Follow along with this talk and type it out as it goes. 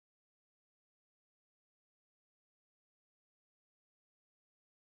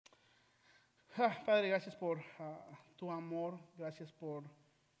Padre, gracias por tu amor, gracias por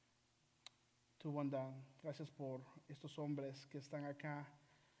tu bondad, gracias por estos hombres que están acá,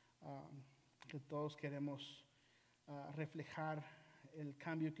 ah, que todos queremos reflejar el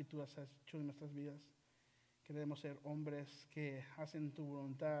cambio que tú has hecho en nuestras vidas. Queremos ser hombres que hacen tu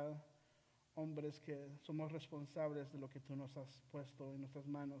voluntad, hombres que somos responsables de lo que tú nos has puesto en nuestras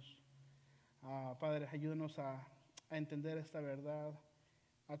manos. Padre, ayúdanos a entender esta verdad,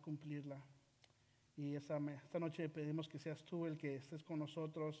 a cumplirla. Y esta noche pedimos que seas tú el que estés con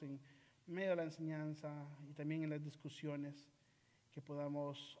nosotros en medio de la enseñanza y también en las discusiones, que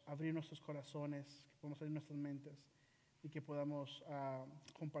podamos abrir nuestros corazones, que podamos abrir nuestras mentes y que podamos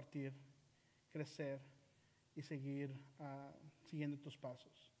compartir, crecer y seguir siguiendo tus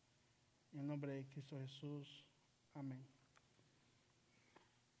pasos. En el nombre de Cristo Jesús. Amén.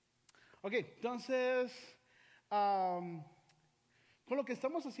 Ok, entonces, um, con lo que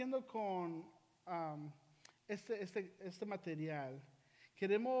estamos haciendo con um, este material,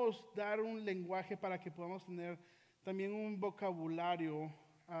 queremos dar un lenguaje para que podamos tener también un vocabulario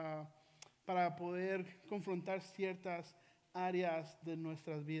uh, para poder confrontar ciertas áreas de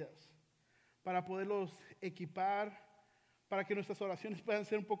nuestras vidas, para poderlos equipar, para que nuestras oraciones puedan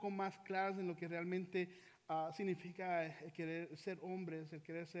ser un poco más claras en lo que realmente significa el querer ser hombres, el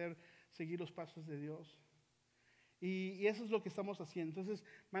querer seguir los pasos de Dios. Y eso es lo que estamos haciendo. Entonces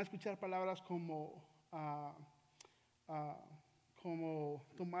van a escuchar palabras como, ah, como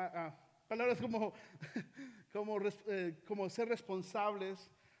tomar, palabras como, como ser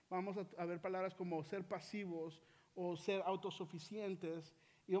responsables. Vamos a ver palabras como ser pasivos o ser autosuficientes.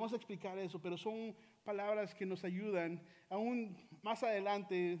 Y vamos a explicar eso, pero son palabras que nos ayudan. Aún más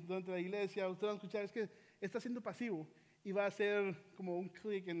adelante, durante la iglesia, ustedes van a escuchar, es que está siendo pasivo. Y va a ser como un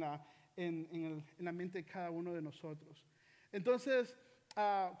clic en la mente de cada uno de nosotros. Entonces,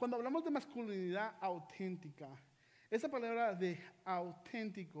 cuando hablamos de masculinidad auténtica, esa palabra de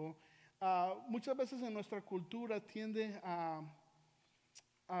auténtico, muchas veces en nuestra cultura tiende a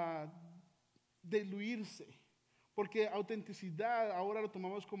diluirse, porque autenticidad ahora lo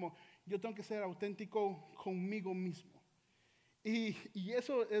tomamos como yo tengo que ser auténtico conmigo mismo. Y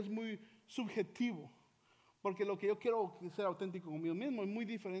eso es muy subjetivo. Porque lo que yo quiero ser auténtico conmigo mismo es muy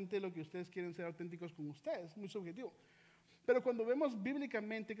diferente de lo que ustedes quieren ser auténticos con ustedes, muy subjetivo. Pero cuando vemos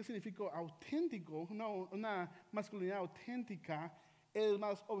bíblicamente qué significa auténtico, una masculinidad auténtica es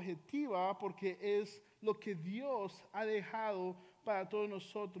más objetiva porque es lo que Dios ha dejado para todos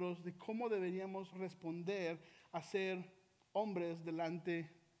nosotros de cómo deberíamos responder a ser hombres delante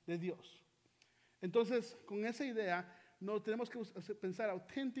de Dios. Entonces, con esa idea, no tenemos que pensar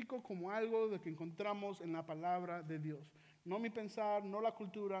auténtico como algo de que encontramos en la palabra de Dios. No mi pensar, no la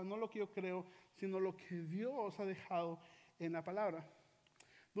cultura, no lo que yo creo, sino lo que Dios ha dejado en la palabra.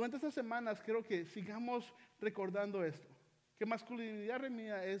 Durante estas semanas creo que sigamos recordando esto, que masculinidad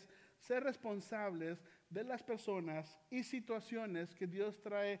remida es ser responsables de las personas y situaciones que Dios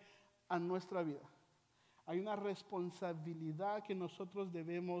trae a nuestra vida. Hay una responsabilidad que nosotros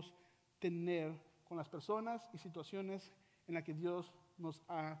debemos tener con las personas y situaciones en las que Dios nos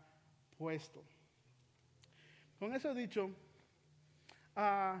ha puesto. Con eso dicho,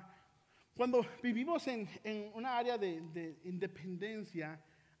 uh, cuando vivimos en una área de independencia,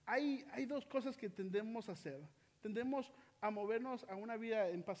 hay dos cosas que tendemos a hacer. Tendemos a movernos a una vida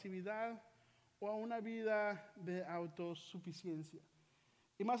en pasividad o a una vida de autosuficiencia.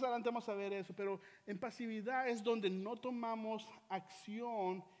 Y más adelante vamos a ver eso, pero en pasividad es donde no tomamos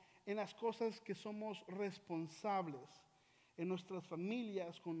acción en las cosas que somos responsables, en nuestras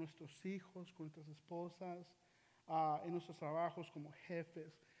familias, con nuestros hijos, con nuestras esposas, en nuestros trabajos como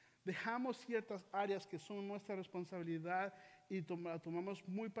jefes. Dejamos ciertas áreas que son nuestra responsabilidad y tomamos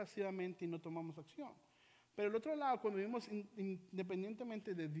muy pasivamente y no tomamos acción. Pero el otro lado, cuando vivimos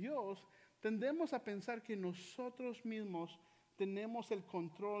independientemente de Dios, tendemos a pensar que nosotros mismos tenemos el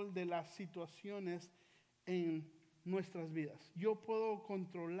control de las situaciones en nuestras vidas. Yo puedo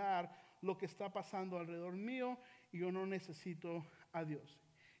controlar lo que está pasando alrededor mío y yo no necesito a Dios.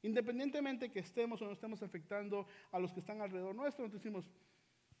 Independientemente que estemos o no estemos afectando a los que están alrededor nuestro, entonces decimos,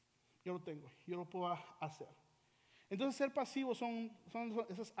 yo lo tengo, yo lo puedo hacer. Entonces ser pasivos son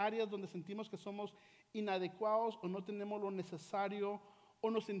esas áreas donde sentimos que somos inadecuados o no tenemos lo necesario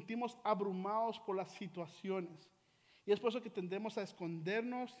o nos sentimos abrumados por las situaciones. Y es por eso que tendemos a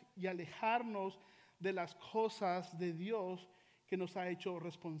escondernos y alejarnos de las cosas de Dios que nos ha hecho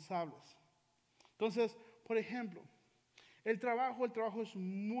responsables. Entonces, por ejemplo, el trabajo es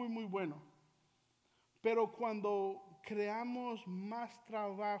muy, muy bueno. Pero cuando creamos más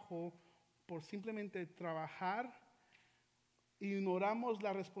trabajo por simplemente trabajar, ignoramos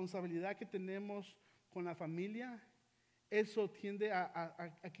la responsabilidad que tenemos con la familia, eso tiende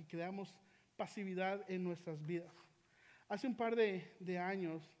a que creamos pasividad en nuestras vidas. Hace un par de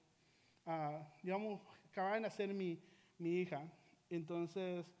años, acaba de nacer mi hija.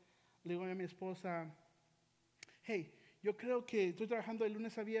 Entonces le digo a mi esposa, hey, yo creo que estoy trabajando de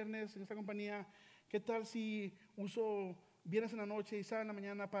lunes a viernes en esta compañía. ¿Qué tal si uso viernes en la noche y sábado en la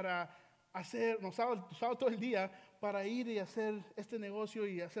mañana para hacer, no, sábado todo el día, para ir y hacer este negocio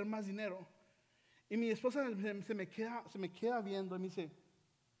y hacer más dinero? Y mi esposa se me queda viendo y me dice,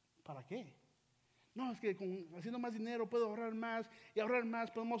 ¿para qué? No, es que haciendo más dinero puedo ahorrar más, y ahorrar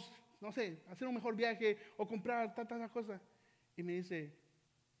más podemos, no sé, hacer un mejor viaje o comprar tanta cosa. Y me dice,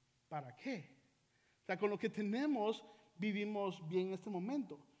 ¿para qué? O sea, con lo que tenemos vivimos bien en este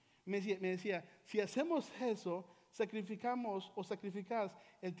momento. Me decía, si hacemos eso, sacrificas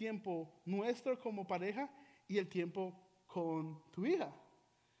el tiempo nuestro como pareja y el tiempo con tu hija.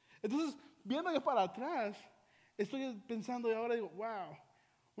 Entonces, viendo yo para atrás, estoy pensando y ahora digo, wow,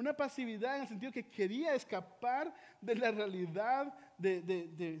 una pasividad en el sentido que quería escapar de la realidad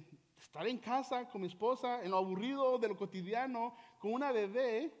de estar en casa con mi esposa, en lo aburrido de lo cotidiano, con una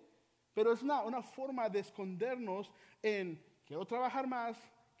bebé, pero es una forma de escondernos en quiero trabajar más,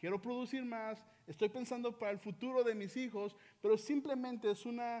 quiero producir más, estoy pensando para el futuro de mis hijos, pero simplemente es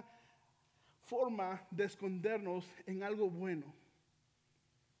una forma de escondernos en algo bueno.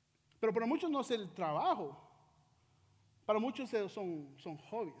 Pero para muchos no es el trabajo, para muchos son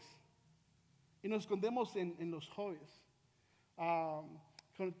hobbies. Y nos escondemos en los hobbies.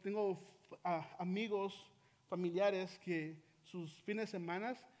 Tengo amigos, familiares que sus fines de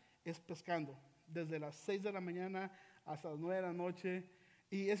semana es pescando, desde las 6 de la mañana hasta las 9 de la noche.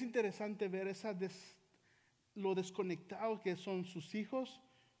 Y es interesante ver lo desconectados que son sus hijos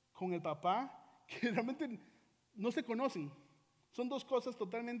con el papá, que realmente no se conocen. Son dos cosas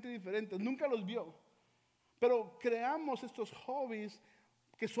totalmente diferentes, nunca los vio. Pero creamos estos hobbies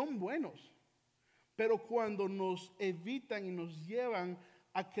que son buenos. Pero cuando nos evitan y nos llevan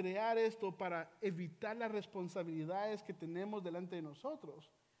a crear esto para evitar las responsabilidades que tenemos delante de nosotros,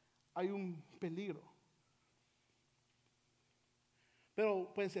 hay un peligro.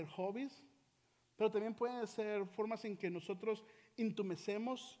 Pero pueden ser hobbies, pero también pueden ser formas en que nosotros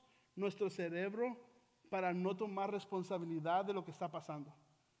intumescemos nuestro cerebro para no tomar responsabilidad de lo que está pasando.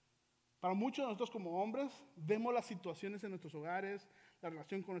 Para muchos de nosotros como hombres, vemos las situaciones en nuestros hogares, la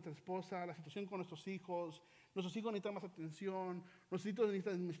relación con nuestra esposa, la situación con nuestros hijos necesitan más atención, nuestros hijos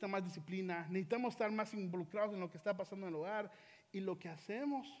necesitan más disciplina, necesitamos estar más involucrados en lo que está pasando en el hogar. Y lo que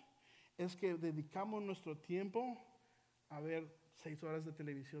hacemos es que dedicamos nuestro tiempo a ver 6 horas de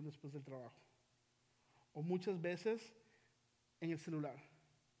televisión después del trabajo. O muchas veces en el celular.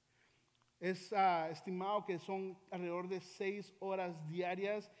 Es estimado que son alrededor de 6 horas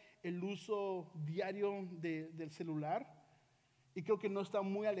diarias el uso diario del celular. Y creo que no está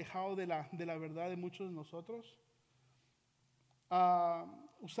muy alejado de la verdad de muchos de nosotros.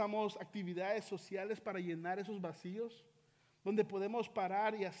 Usamos actividades sociales para llenar esos vacíos, donde podemos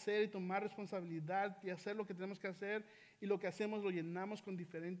parar y hacer y tomar responsabilidad y hacer lo que tenemos que hacer. Y lo que hacemos lo llenamos con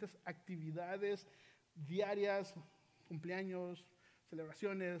diferentes actividades diarias, cumpleaños,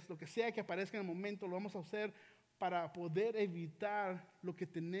 celebraciones, lo que sea que aparezca en el momento, lo vamos a hacer para poder evitar lo que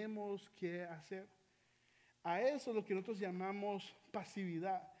tenemos que hacer. A eso es lo que nosotros llamamos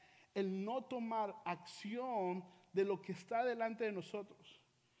pasividad, el no tomar acción de lo que está delante de nosotros.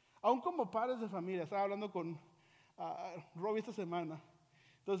 Aún como padres de familia, estaba hablando con Robbie esta semana.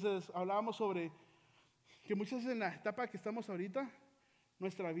 Entonces hablábamos sobre que muchas veces en la etapa que estamos ahorita,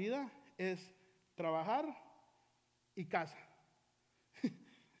 nuestra vida es trabajar y casa.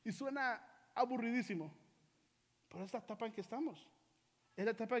 Y suena aburridísimo, pero es la etapa en que estamos. Es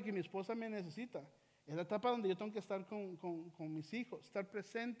la etapa en que mi esposa me necesita. Es la etapa donde yo tengo que estar con mis hijos, estar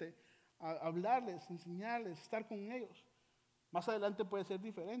presente, hablarles, enseñarles, estar con ellos. Más adelante puede ser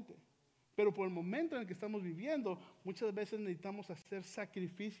diferente. Pero por el momento en el que estamos viviendo, muchas veces necesitamos hacer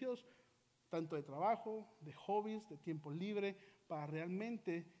sacrificios, tanto de trabajo, de hobbies, de tiempo libre, para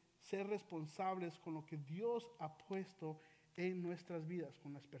realmente ser responsables con lo que Dios ha puesto en nuestras vidas,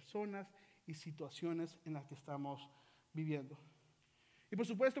 con las personas y situaciones en las que estamos viviendo. Y por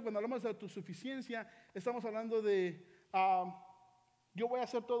supuesto, cuando hablamos de autosuficiencia, estamos hablando de yo voy a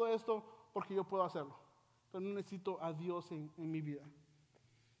hacer todo esto porque yo puedo hacerlo, pero no necesito a Dios en mi vida.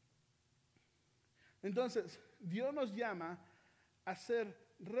 Entonces, Dios nos llama a ser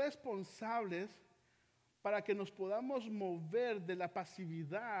responsables para que nos podamos mover de la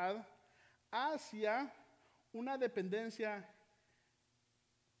pasividad hacia una dependencia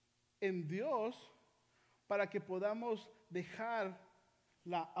en Dios, para que podamos dejar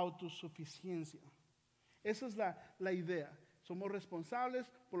la autosuficiencia. Esa es la idea. Somos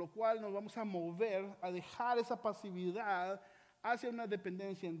responsables, por lo cual nos vamos a mover a dejar esa pasividad hacia una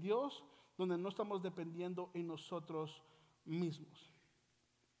dependencia en Dios, donde no estamos dependiendo en nosotros mismos.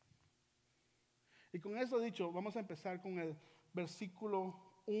 Y con eso dicho, vamos a empezar con el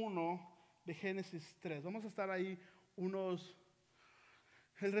versículo 1 de Génesis 3. Vamos a estar ahí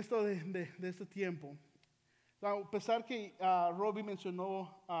el resto de este tiempo. A pesar que Robbie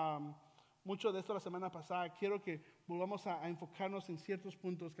mencionó mucho de esto la semana pasada, quiero que volvamos a enfocarnos en ciertos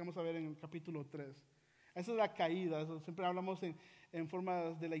puntos que vamos a ver en el capítulo 3. Esa es la caída. Siempre hablamos en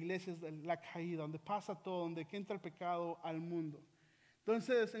forma de la iglesia, es la caída, donde pasa todo, donde entra el pecado al mundo.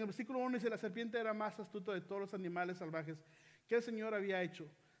 Entonces, en el versículo 1 dice, la serpiente era más astuta de todos los animales salvajes que el Señor había hecho.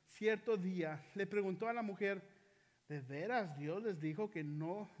 Cierto día le preguntó a la mujer, ¿de veras Dios les dijo que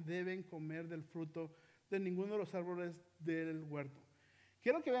no deben comer del fruto de ninguno de los árboles del huerto?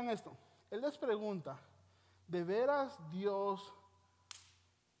 Quiero que vean esto. Él les pregunta, ¿de veras Dios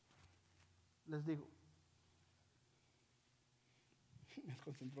les dijo? Me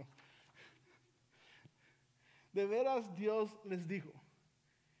desconcentró. De veras Dios les dijo.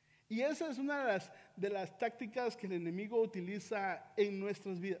 Y esa es una de las tácticas que el enemigo utiliza en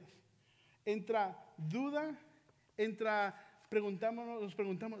nuestras vidas. Entra duda, nos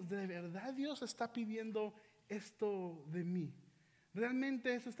preguntamos, ¿de verdad Dios está pidiendo esto de mí?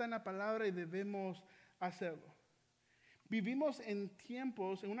 Realmente eso está en la palabra y debemos hacerlo. Vivimos en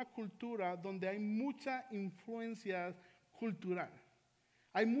tiempos, en una cultura donde hay mucha influencia cultural.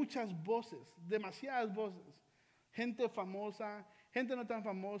 Hay muchas voces, demasiadas voces. Gente famosa, gente no tan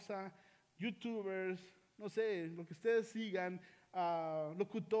famosa, youtubers, no sé, lo que ustedes sigan,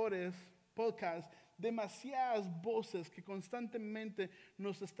 locutores, podcasts, demasiadas voces que constantemente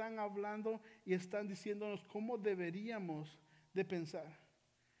nos están hablando y están diciéndonos cómo deberíamos de pensar.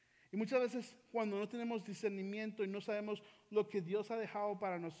 Y muchas veces cuando no tenemos discernimiento y no sabemos lo que Dios ha dejado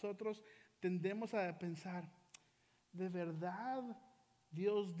para nosotros, tendemos a pensar, ¿de verdad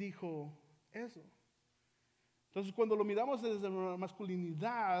Dios dijo eso? Entonces, cuando lo miramos desde la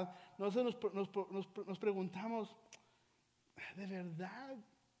masculinidad, nos preguntamos, ¿de verdad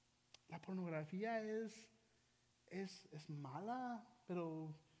la pornografía es mala?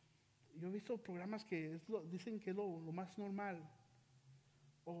 Pero yo he visto programas que dicen que es lo más normal.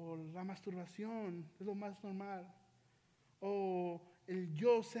 O la masturbación es lo más normal. O el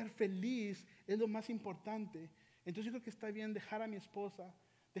yo ser feliz es lo más importante. Entonces yo creo que está bien dejar a mi esposa,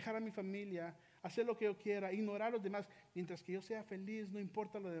 dejar a mi familia, hacer lo que yo quiera, ignorar a los demás, mientras que yo sea feliz, no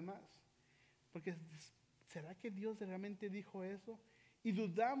importa lo demás. Porque ¿será que Dios realmente dijo eso? Y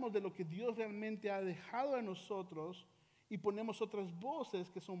dudamos de lo que Dios realmente ha dejado a nosotros y ponemos otras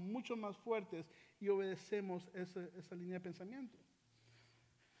voces que son mucho más fuertes y obedecemos esa línea de pensamiento.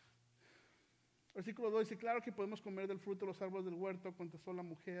 Versículo 2 dice, claro que podemos comer del fruto de los árboles del huerto, contestó la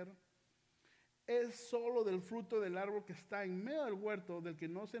mujer. Es solo del fruto del árbol que está en medio del huerto del que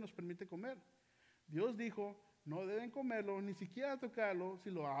no se nos permite comer. Dios dijo, no deben comerlo, ni siquiera tocarlo, si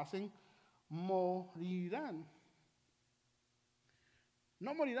lo hacen, morirán.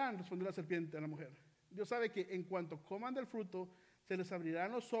 No morirán, respondió la serpiente a la mujer. Dios sabe que en cuanto coman del fruto, se les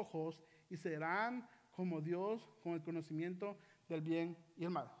abrirán los ojos y serán como Dios con el conocimiento del bien y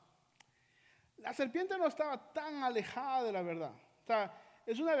el mal. La serpiente no estaba tan alejada de la verdad. O sea,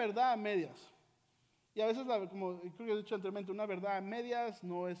 es una verdad a medias. Y a veces, como creo que he dicho anteriormente, una verdad a medias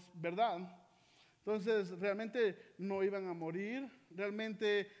no es verdad. Entonces, realmente no iban a morir,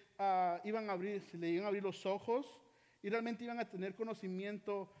 realmente se le iban a abrir los ojos y realmente iban a tener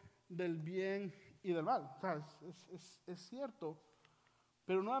conocimiento del bien y del mal. O sea, es cierto.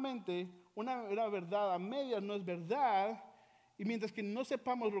 Pero nuevamente, una verdad a medias no es verdad. Y mientras que no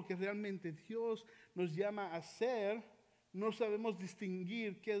sepamos lo que realmente Dios nos llama a hacer, no sabemos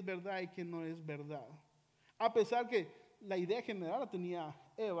distinguir qué es verdad y qué no es verdad. A pesar que la idea general la tenía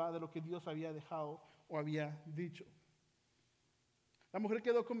Eva de lo que Dios había dejado o había dicho. La mujer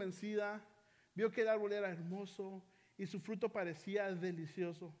quedó convencida, vio que el árbol era hermoso y su fruto parecía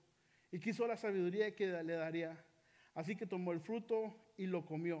delicioso y quiso la sabiduría que le daría. Así que tomó el fruto y lo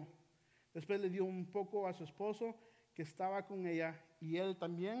comió. Después le dio un poco a su esposo que estaba con ella y él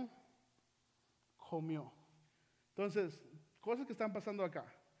también comió. Entonces, cosas que están pasando acá.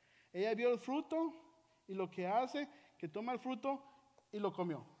 Ella vio el fruto y lo que hace, que toma el fruto y lo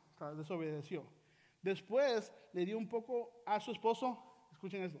comió. O sea, desobedeció. Después le dio un poco a su esposo,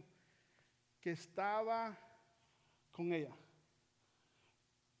 escuchen esto, que estaba con ella.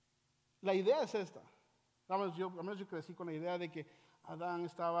 La idea es esta. Al menos yo crecí con la idea de que Adán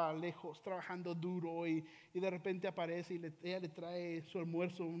estaba lejos, trabajando duro y de repente aparece y ella le trae su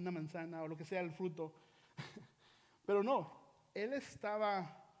almuerzo, una manzana o lo que sea, el fruto. Pero no, él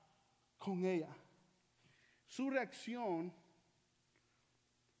estaba con ella. Su reacción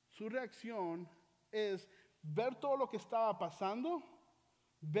es ver todo lo que estaba pasando,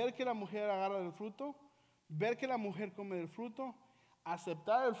 ver que la mujer agarra del fruto, ver que la mujer come del fruto,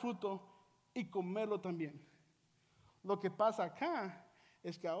 aceptar el fruto y comerlo también. Lo que pasa acá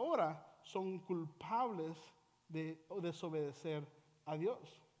es que ahora son culpables de desobedecer a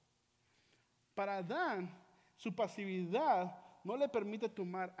Dios. Para Adán, su pasividad no le permite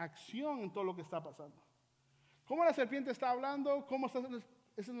tomar acción en todo lo que está pasando. ¿Cómo la serpiente está hablando?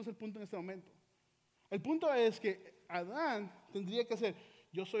 Ese no es el punto en este momento. El punto es que Adán tendría que ser,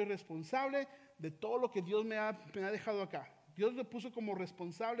 yo soy responsable de todo lo que Dios me ha dejado acá. Dios lo puso como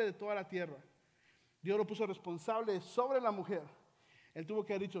responsable de toda la tierra. Dios lo puso responsable sobre la mujer. Él tuvo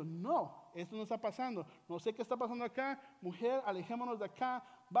que haber dicho, no, esto no está pasando. No sé qué está pasando acá. Mujer, alejémonos de acá.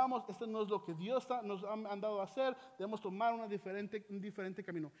 Vamos, esto no es lo que Dios nos ha mandado a hacer. Debemos tomar un diferente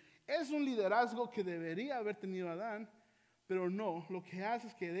camino. Es un liderazgo que debería haber tenido Adán, pero no. Lo que hace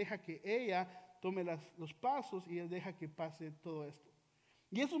es que deja que ella tome los pasos y él deja que pase todo esto.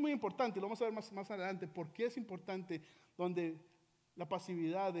 Y eso es muy importante. Lo vamos a ver más adelante. ¿Por qué es importante donde la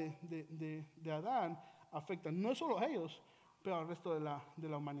pasividad de Adán afecta no solo a ellos, pero al resto de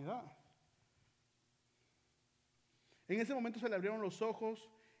la humanidad? En ese momento se le abrieron los ojos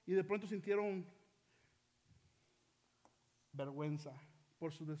y de pronto sintieron vergüenza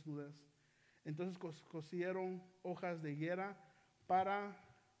por su desnudez. Entonces cosieron hojas de higuera para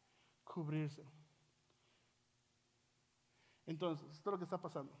cubrirse. Entonces, esto es lo que está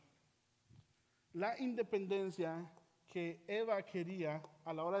pasando. La independencia que Eva quería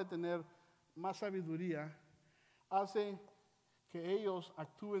a la hora de tener más sabiduría hace que ellos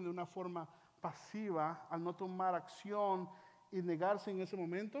actúen de una forma pasiva al no tomar acción y negarse en ese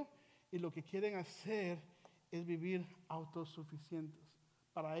momento, y lo que quieren hacer es vivir autosuficientes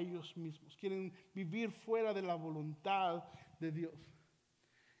para ellos mismos. Quieren vivir fuera de la voluntad de Dios.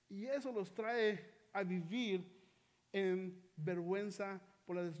 Y eso los trae a vivir en vergüenza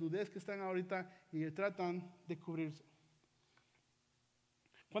por la desnudez que están ahorita y tratan de cubrirse.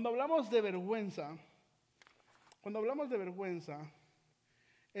 Cuando hablamos de vergüenza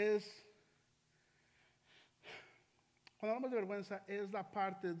es la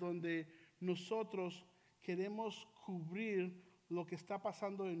parte donde nosotros queremos cubrir lo que está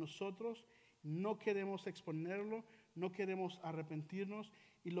pasando en nosotros, no queremos exponerlo, no queremos arrepentirnos,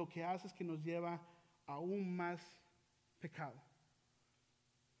 y lo que hace es que nos lleva a aún más pecado.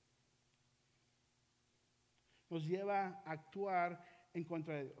 Nos lleva a actuar en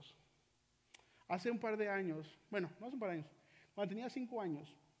contra de Dios. Hace un par de años, bueno, no hace un par de años, cuando tenía 5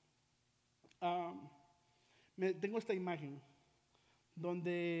 años, tengo esta imagen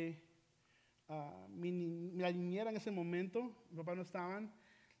donde la niñera en ese momento, mi papá no estaban,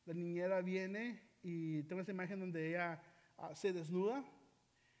 la niñera viene y tengo esta imagen donde ella se desnuda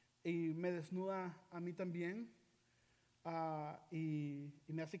y me desnuda a mí también, y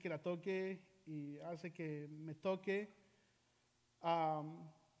me hace que la toque y hace que me toque.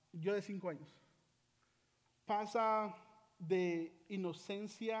 Yo de 5 años. Pasa de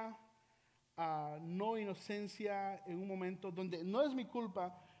inocencia a no inocencia en un momento donde no es mi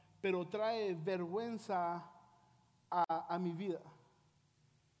culpa, pero trae vergüenza a mi vida.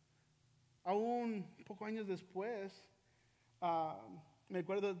 Aún pocos años después, me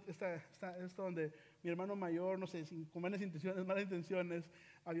acuerdo esto donde mi hermano mayor, no sé, con malas intenciones,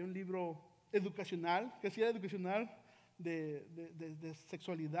 había un libro educacional, que sí era educacional, de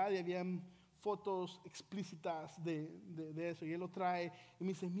sexualidad, y habían fotos explícitas de eso, y él lo trae y me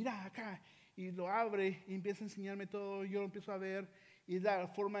dice, mira acá, y lo abre y empieza a enseñarme todo, y yo lo empiezo a ver, y la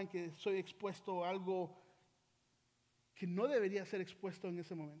forma en que soy expuesto a algo que no debería ser expuesto en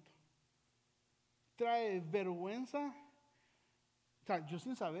ese momento. Trae vergüenza, o sea, yo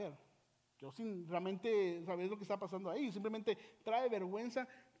sin saber, yo sin realmente saber lo que está pasando ahí, simplemente trae vergüenza,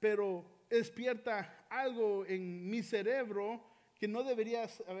 pero despierta algo en mi cerebro que no debería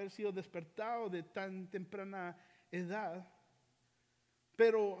haber sido despertado de tan temprana edad,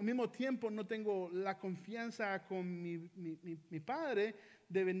 pero al mismo tiempo no tengo la confianza con mi padre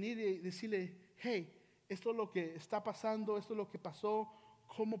de venir y decirle, hey, esto es lo que está pasando, esto es lo que pasó,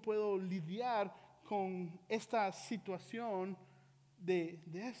 ¿cómo puedo lidiar con esta situación de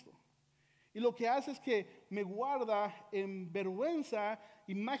esto? Y lo que hace es que me guarda en vergüenza,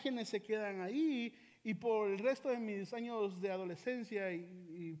 imágenes se quedan ahí, y por el resto de mis años de adolescencia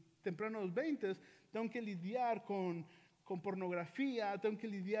y tempranos 20 tengo que lidiar con con pornografía, tengo que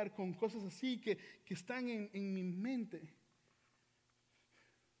lidiar con cosas así que están en mi mente.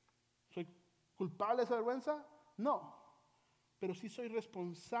 ¿Soy culpable de esa vergüenza? No, pero sí soy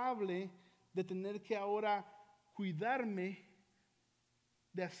responsable de tener que ahora cuidarme,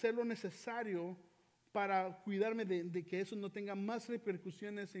 de hacer lo necesario para cuidarme de que eso no tenga más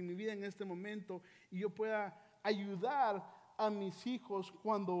repercusiones en mi vida en este momento y yo pueda ayudar a mis hijos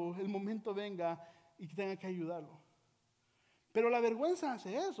cuando el momento venga y que tenga que ayudarlo. Pero la vergüenza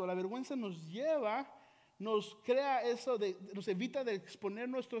hace eso, la vergüenza nos lleva, nos crea eso, nos evita de exponer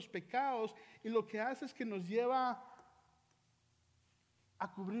nuestros pecados y lo que hace es que nos lleva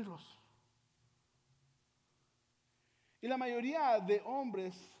a cubrirlos. Y la mayoría de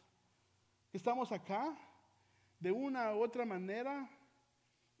hombres que estamos acá, de una u otra manera,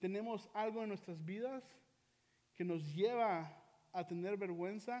 tenemos algo en nuestras vidas que nos lleva a tener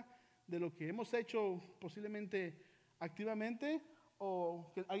vergüenza de lo que hemos hecho posiblemente activamente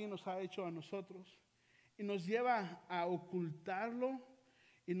o que alguien nos ha hecho a nosotros. Y nos lleva a ocultarlo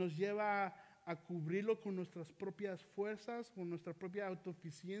y nos lleva a cubrirlo con nuestras propias fuerzas, con nuestra propia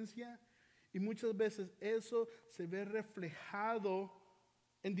autosuficiencia. Y muchas veces eso se ve reflejado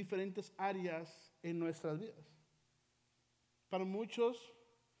en diferentes áreas en nuestras vidas. Para muchos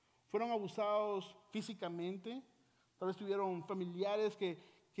fueron abusados físicamente, tal vez tuvieron familiares que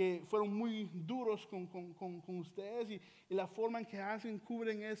fueron muy duros con ustedes y la forma en que hacen,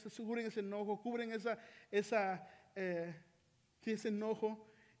 cubren ese enojo, cubren ese enojo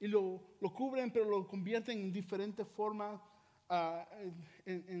y lo cubren, pero lo convierten en diferentes formas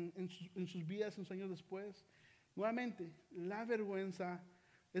en sus vidas, en sus años después. Nuevamente, la vergüenza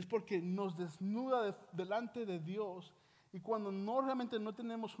es porque nos desnuda delante de Dios y cuando realmente no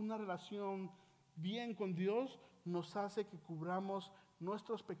tenemos una relación bien con Dios, nos hace que cubramos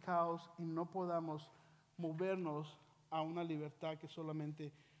nuestros pecados y no podamos movernos a una libertad que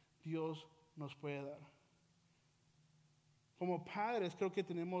solamente Dios nos puede dar. Como padres creo que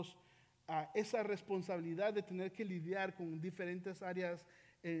tenemos esa responsabilidad de tener que lidiar con diferentes áreas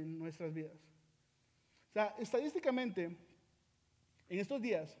en nuestras vidas. O sea, estadísticamente, en estos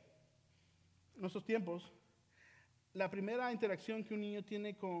días, en estos tiempos, la primera interacción que un niño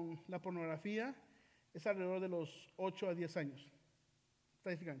tiene con la pornografía es alrededor de los 8 a 10 años.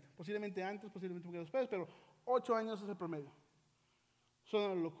 Estadísticamente. Posiblemente antes, posiblemente un poco después, pero 8 años es el promedio. Eso es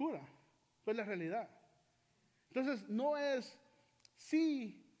una locura. Eso es la realidad. Entonces, no es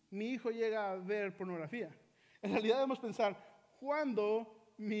si mi hijo llega a ver pornografía. En realidad debemos pensar,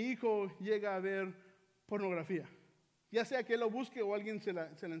 ¿cuándo mi hijo llega a ver pornografía? Ya sea que él lo busque o alguien se la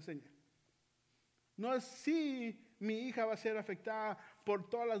enseñe. No es si mi hija va a ser afectada por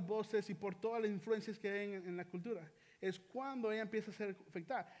todas las voces y por todas las influencias que hay en la cultura. Es cuando ella empieza a ser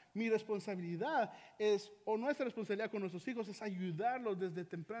afectada. Mi responsabilidad es, o nuestra responsabilidad con nuestros hijos es ayudarlos desde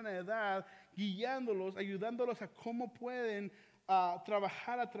temprana edad, guiándolos, ayudándolos a cómo pueden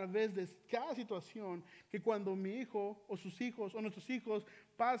trabajar a través de cada situación, que cuando mi hijo o sus hijos o nuestros hijos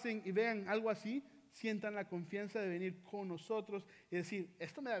pasen y vean algo así, sientan la confianza de venir con nosotros y decir,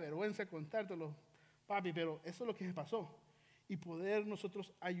 esto me da vergüenza contártelo, papi, pero eso es lo que me pasó. Y poder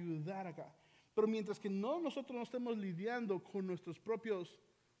nosotros ayudar acá. Pero mientras que nosotros no estemos lidiando con nuestros propios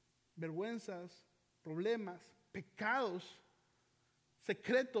vergüenzas, problemas, pecados,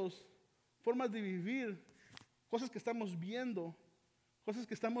 secretos, formas de vivir, cosas que estamos viendo, cosas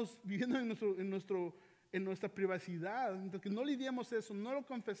que estamos viviendo en nuestra privacidad, mientras que no lidiemos eso, no lo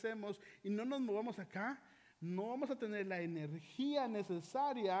confesemos y no nos movamos acá, no vamos a tener la energía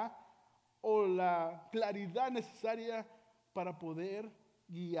necesaria o la claridad necesaria para poder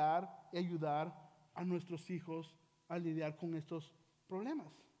guiar y ayudar a nuestros hijos a lidiar con estos problemas.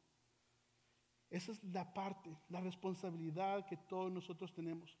 Esa es la parte, la responsabilidad que todos nosotros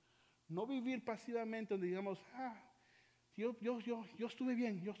tenemos. No vivir pasivamente donde digamos, yo estuve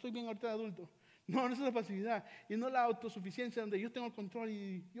bien, yo estoy bien ahorita de adulto. No, no es la pasividad y no la autosuficiencia donde yo tengo el control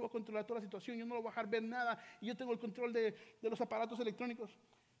y yo voy a controlar toda la situación, yo no lo voy a dejar ver nada y yo tengo el control de los aparatos electrónicos.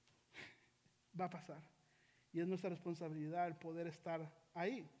 Va a pasar. Y es nuestra responsabilidad el poder estar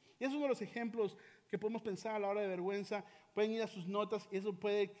ahí. Y es uno de los ejemplos que podemos pensar a la hora de vergüenza. Pueden ir a sus notas y eso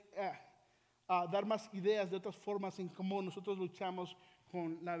puede dar más ideas de otras formas en cómo nosotros luchamos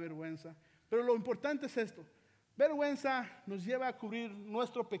con la vergüenza. Pero lo importante es esto. Vergüenza nos lleva a cubrir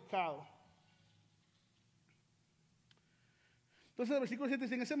nuestro pecado. Entonces el versículo 7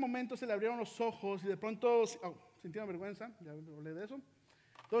 dice, en ese momento se le abrieron los ojos y de pronto sintieron vergüenza. Ya hablé de eso.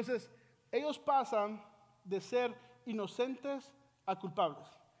 Entonces, ellos pasan de ser inocentes a culpables.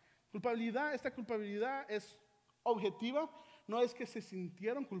 Esta culpabilidad es objetiva, no es que se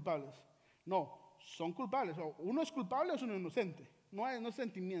sintieron culpables. No, son culpables. O uno es culpable o es uno inocente. No es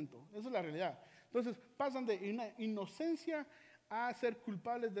sentimiento. Esa es la realidad. Entonces pasan de una inocencia a ser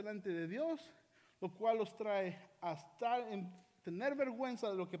culpables delante de Dios, lo cual los trae a tener vergüenza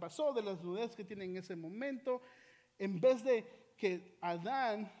de lo que pasó, de las dudas que tienen en ese momento. En vez de que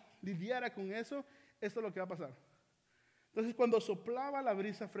Adán lidiara con eso, esto es lo que va a pasar. Entonces, cuando soplaba la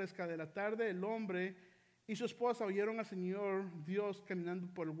brisa fresca de la tarde, el hombre y su esposa oyeron al Señor Dios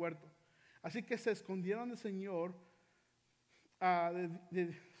caminando por el huerto. Así que se escondieron del Señor,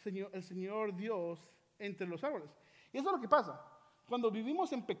 el Señor Dios entre los árboles. Y eso es lo que pasa. Cuando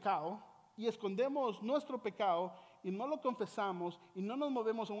vivimos en pecado y escondemos nuestro pecado y no lo confesamos y no nos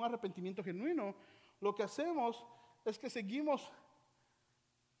movemos a un arrepentimiento genuino, lo que hacemos es que seguimos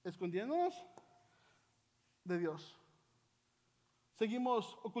escondiéndonos de Dios.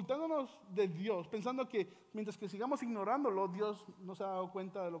 Seguimos ocultándonos de Dios, pensando que mientras que sigamos ignorándolo, Dios no se ha dado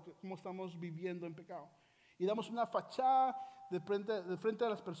cuenta de cómo estamos viviendo en pecado. Y damos una fachada de frente a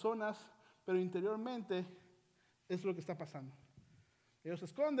las personas, pero interiormente es lo que está pasando. Ellos se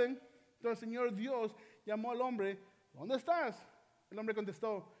esconden. Entonces el Señor Dios llamó al hombre, ¿dónde estás? El hombre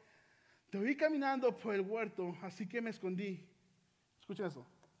contestó, te oí caminando por el huerto, así que me escondí. Escuchen eso.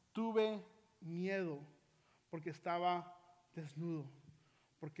 Tuve miedo porque estaba desnudo,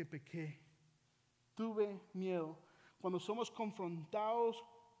 porque pequé. Tuve miedo. Cuando somos confrontados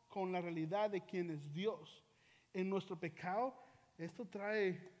con la realidad de quién es Dios en nuestro pecado, esto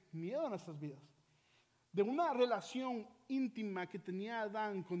trae miedo a nuestras vidas. De una relación íntima que tenía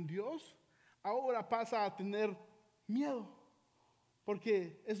Adán con Dios, ahora pasa a tener miedo,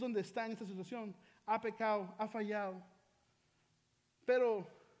 porque es donde está en esta situación. Ha pecado, ha fallado. Pero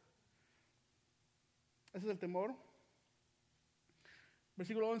ese es el temor.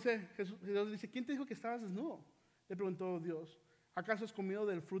 Versículo 11, Dios dice, ¿quién te dijo que estabas desnudo? Le preguntó Dios, ¿acaso has comido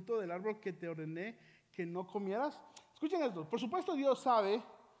del fruto del árbol que te ordené que no comieras? Escuchen esto, por supuesto Dios sabe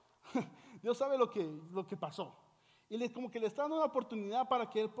lo que pasó. Y como que le está dando una oportunidad para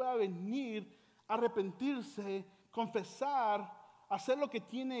que él pueda venir, arrepentirse, confesar, hacer lo que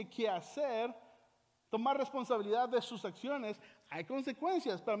tiene que hacer, tomar responsabilidad de sus acciones. Hay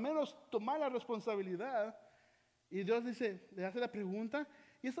consecuencias, pero al menos tomar la responsabilidad. Y Dios le hace la pregunta,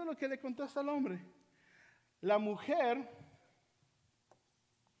 y eso es lo que le contesta al hombre. La mujer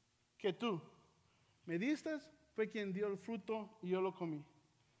que tú me diste fue quien dio el fruto y yo lo comí.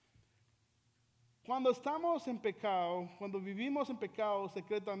 Cuando estamos en pecado, cuando vivimos en pecado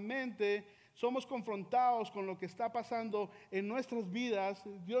secretamente, somos confrontados con lo que está pasando en nuestras vidas.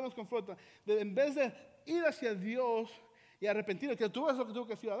 Dios nos confronta. En vez de ir hacia Dios y arrepentirnos, que tú ves lo que tuvo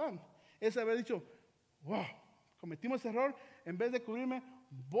que hacer Adán, es haber dicho, wow, cometimos error, en vez de cubrirme,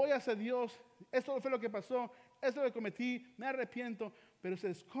 voy hacia Dios, esto fue lo que pasó, esto lo cometí, me arrepiento, pero se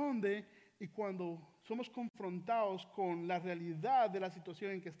esconde. Y cuando somos confrontados con la realidad de la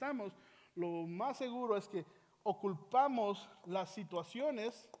situación en que estamos, lo más seguro es que o culpamos las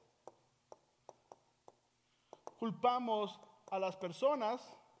situaciones, culpamos a las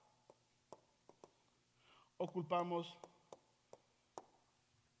personas, o culpamos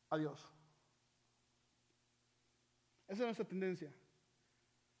a Dios. Esa es nuestra tendencia.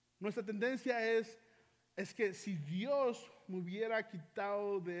 Nuestra tendencia es que si Dios me hubiera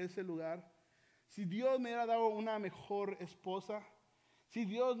quitado de ese lugar, si Dios me hubiera dado una mejor esposa, si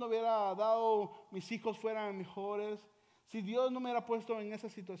Dios no hubiera dado, mis hijos fueran mejores, si Dios no me hubiera puesto en esa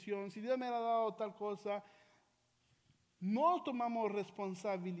situación, si Dios me hubiera dado tal cosa, no tomamos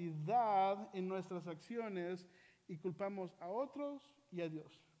responsabilidad en nuestras acciones y culpamos a otros y a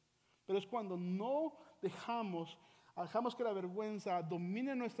Dios. Pero es cuando no dejamos que la vergüenza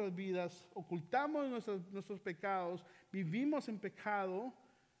domine nuestras vidas, ocultamos nuestros pecados, vivimos en pecado,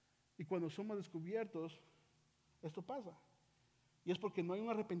 y cuando somos descubiertos, esto pasa. Y es porque no hay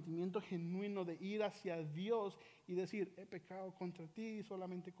un arrepentimiento genuino de ir hacia Dios y decir, he pecado contra ti,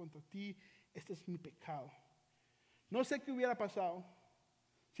 solamente contra ti, este es mi pecado. No sé qué hubiera pasado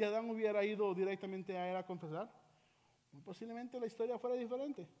si Adán hubiera ido directamente a él a confesar. Posiblemente la historia fuera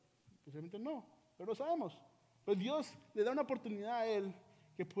diferente, posiblemente no, pero lo sabemos. Pues Dios le da una oportunidad a él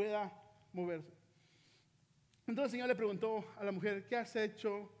que pueda moverse. Entonces el Señor le preguntó a la mujer, ¿qué has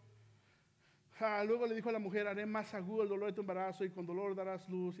hecho? Luego le dijo a la mujer, haré más agudo el dolor de tu embarazo y con dolor darás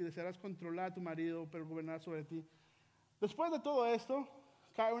luz y desearás controlar a tu marido, pero gobernará sobre ti. Después de todo esto,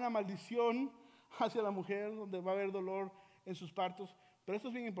 cae una maldición hacia la mujer, donde va a haber dolor en sus partos. Pero esto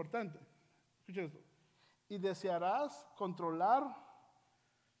es bien importante. Escuchen esto. Y desearás controlar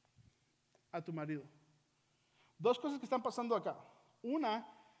a tu marido. Dos cosas que están pasando acá. Una,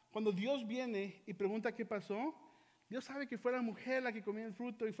 cuando Dios viene y pregunta qué pasó, Dios sabe que fue la mujer la que comió el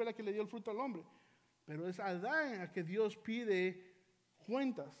fruto y fue la que le dio el fruto al hombre. Pero es Adán a que Dios pide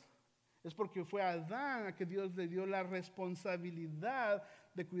cuentas. Es porque fue a Adán a que Dios le dio la responsabilidad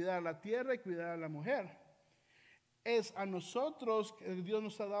de cuidar la tierra y cuidar a la mujer. Es a nosotros que Dios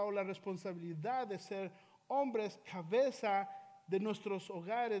nos ha dado la responsabilidad de ser hombres cabeza de nuestros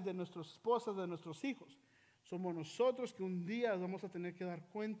hogares, de nuestras esposas, de nuestros hijos. Somos nosotros que un día vamos a tener que dar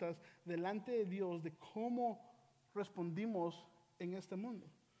cuentas delante de Dios de cómo respondimos en este mundo.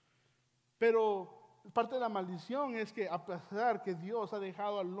 Pero parte de la maldición es que a pesar que Dios ha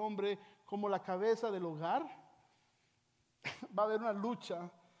dejado al hombre como la cabeza del hogar, va a haber una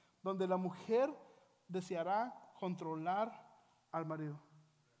lucha donde la mujer deseará controlar al marido.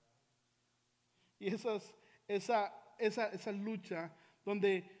 Y esa lucha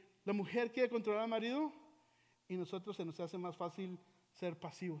donde la mujer quiere controlar al marido y nosotros se nos hace más fácil ser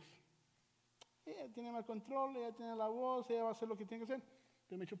pasivos. Ella tiene más control, ella tiene la voz, ella va a hacer lo que tiene que hacer.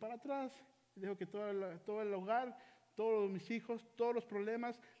 Yo me echo para atrás y dejo que todo el hogar, todos mis hijos, todos los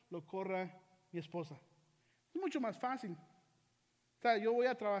problemas lo corra mi esposa. Es mucho más fácil. O sea, yo voy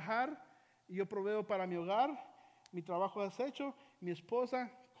a trabajar y yo proveo para mi hogar, mi trabajo es hecho, mi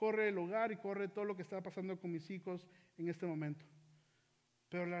esposa corre el hogar y corre todo lo que está pasando con mis hijos en este momento.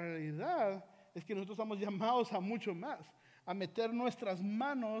 Pero la realidad es que nosotros estamos llamados a mucho más, a meter nuestras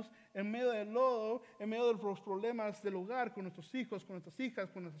manos en medio del lodo, en medio de los problemas del hogar, con nuestros hijos, con nuestras hijas,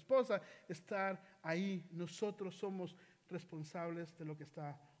 con nuestra esposa, estar ahí. Nosotros somos responsables de lo que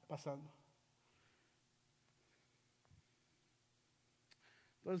está pasando.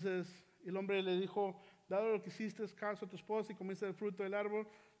 Entonces el hombre le dijo: dado lo que hiciste caso a tu esposa y comiste el fruto del árbol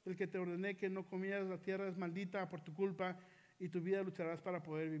del que te ordené que no comieras, la tierra es maldita por tu culpa y tu vida lucharás para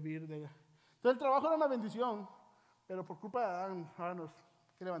poder vivir de ella. Entonces el trabajo era una bendición, pero por culpa de Adán, ahora nos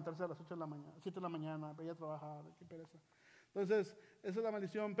hay que levantarse a las 8 de la mañana, 7 de la mañana, vaya a trabajar, qué pereza. Entonces, esa es la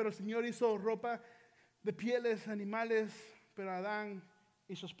maldición. Pero el Señor hizo ropa de pieles, animales, pero Adán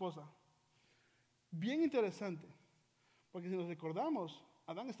y su esposa. Bien interesante, porque si nos recordamos,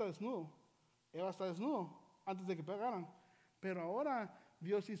 Adán está desnudo, Eva está desnudo antes de que pegaran. Pero ahora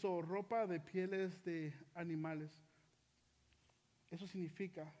Dios hizo ropa de pieles de animales. Eso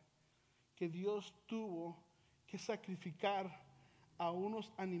significa que Dios tuvo que sacrificar a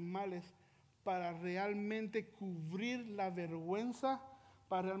unos animales para realmente cubrir la vergüenza,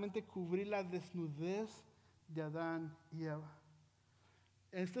 para realmente cubrir la desnudez de Adán y Eva.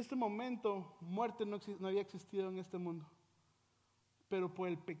 En este momento, muerte no había existido en este mundo. Pero por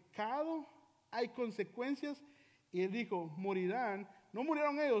el pecado hay consecuencias. Y Él dijo: morirán. No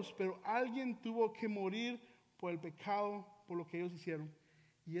murieron ellos, pero alguien tuvo que morir por el pecado, por lo que ellos hicieron.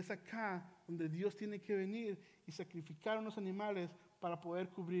 Y es acá donde Dios tiene que venir y sacrificar a unos animales para poder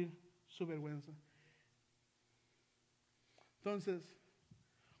cubrir su vergüenza. Entonces,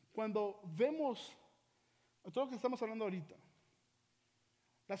 cuando vemos todo lo que estamos hablando ahorita,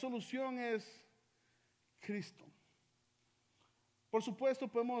 la solución es Cristo. Por supuesto,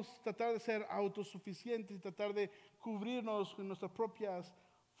 podemos tratar de ser autosuficientes y tratar de cubrirnos con nuestras propias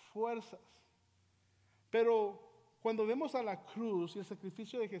fuerzas. Pero cuando vemos a la cruz y el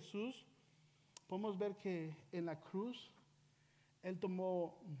sacrificio de Jesús, podemos ver que en la cruz Él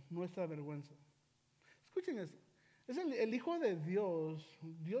tomó nuestra vergüenza. Escuchen esto. Es el Hijo de Dios,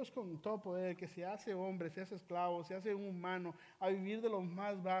 Dios con todo poder, que se hace hombre, se hace esclavo, se hace un humano, a vivir de lo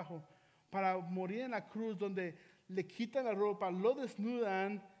más bajo, para morir en la cruz donde le quitan la ropa, lo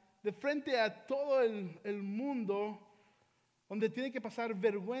desnudan de frente a todo el mundo, donde tiene que pasar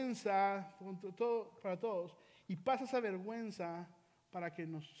vergüenza para todos. Y pasa esa vergüenza para que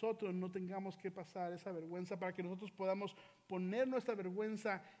nosotros no tengamos que pasar esa vergüenza, para que nosotros podamos poner nuestra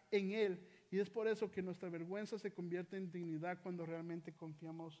vergüenza en Él. Y es por eso que nuestra vergüenza se convierte en dignidad cuando realmente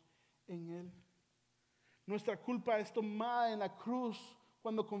confiamos en Él. Nuestra culpa es tomada en la cruz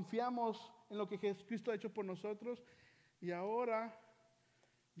cuando confiamos en lo que Jesucristo ha hecho por nosotros. Y ahora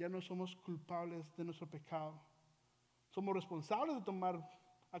ya no somos culpables de nuestro pecado. Somos responsables de tomar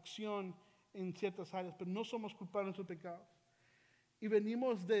acción en ciertas áreas, pero no somos culpables de nuestros pecados. Y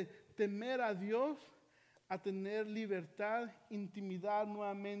venimos de temer a Dios a tener libertad, intimidad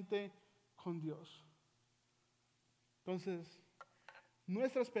nuevamente con Dios. Entonces,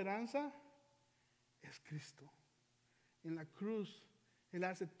 nuestra esperanza es Cristo. En la cruz, Él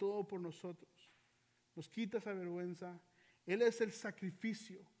hace todo por nosotros. Nos quita esa vergüenza. Él es el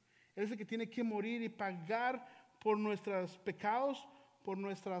sacrificio. Él es el que tiene que morir y pagar por nuestros pecados, por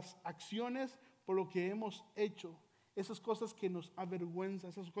nuestras acciones, por lo que hemos hecho. Esas cosas que nos avergüenzan,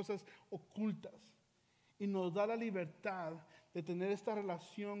 esas cosas ocultas. Y nos da la libertad de tener esta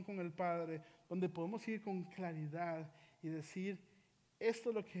relación con el Padre, donde podemos ir con claridad y decir: esto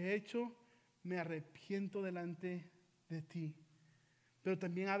es lo que he hecho, me arrepiento delante de ti. Pero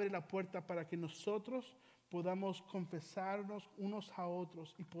también abre la puerta para que nosotros podamos confesarnos unos a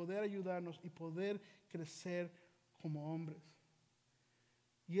otros y poder ayudarnos y poder crecer como hombres.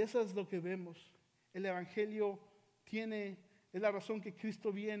 Y eso es lo que vemos. El Evangelio es la razón que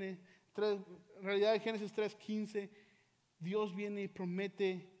Cristo viene. En realidad en Génesis 3:15, Dios viene y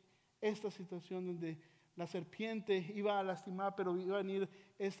promete esta situación donde la serpiente iba a lastimar, pero iba a venir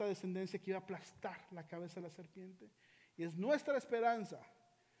esta descendencia que iba a aplastar la cabeza de la serpiente. Y es nuestra esperanza.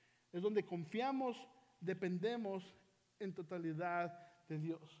 Es donde confiamos, dependemos en totalidad de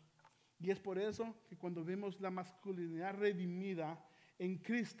Dios. Y es por eso que cuando vemos la masculinidad redimida en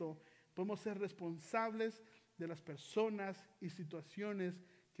Cristo, podemos ser responsables de las personas y situaciones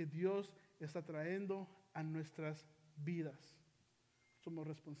que Dios está trayendo a nuestras vidas. Somos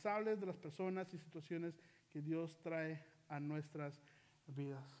responsables de las personas y situaciones que Dios trae a nuestras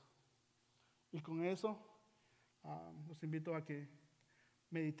vidas. Y con eso, los invito a que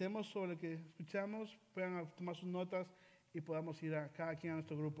meditemos sobre lo que escuchamos, puedan tomar sus notas y podamos ir a cada quien a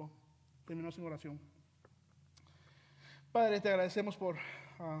nuestro grupo. Terminamos en oración. Padre, te agradecemos por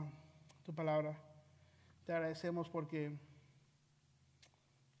tu palabra. Te agradecemos porque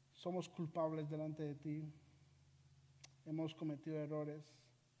somos culpables delante de ti. Hemos cometido errores.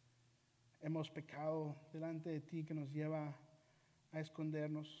 Hemos pecado delante de ti que nos lleva a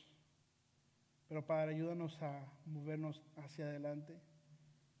escondernos. Pero Padre, ayúdanos a movernos hacia adelante,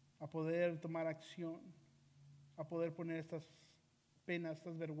 a poder tomar acción, a poder poner estas penas,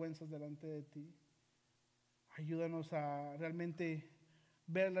 estas vergüenzas delante de ti. Ayúdanos a realmente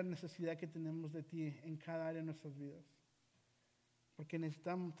ver la necesidad que tenemos de ti en cada área de nuestras vidas. Porque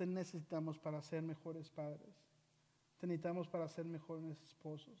te necesitamos para ser mejores padres. Te necesitamos para ser mejores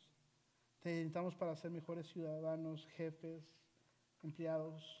esposos. Te necesitamos para ser mejores ciudadanos, jefes,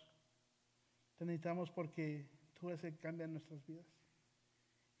 empleados. Te necesitamos porque tú eres el que cambia nuestras vidas.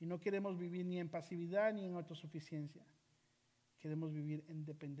 Y no queremos vivir ni en pasividad ni en autosuficiencia. Queremos vivir en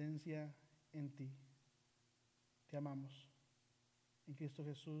dependencia en ti. Te amamos. En Cristo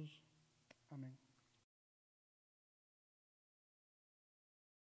Jesús. Amén.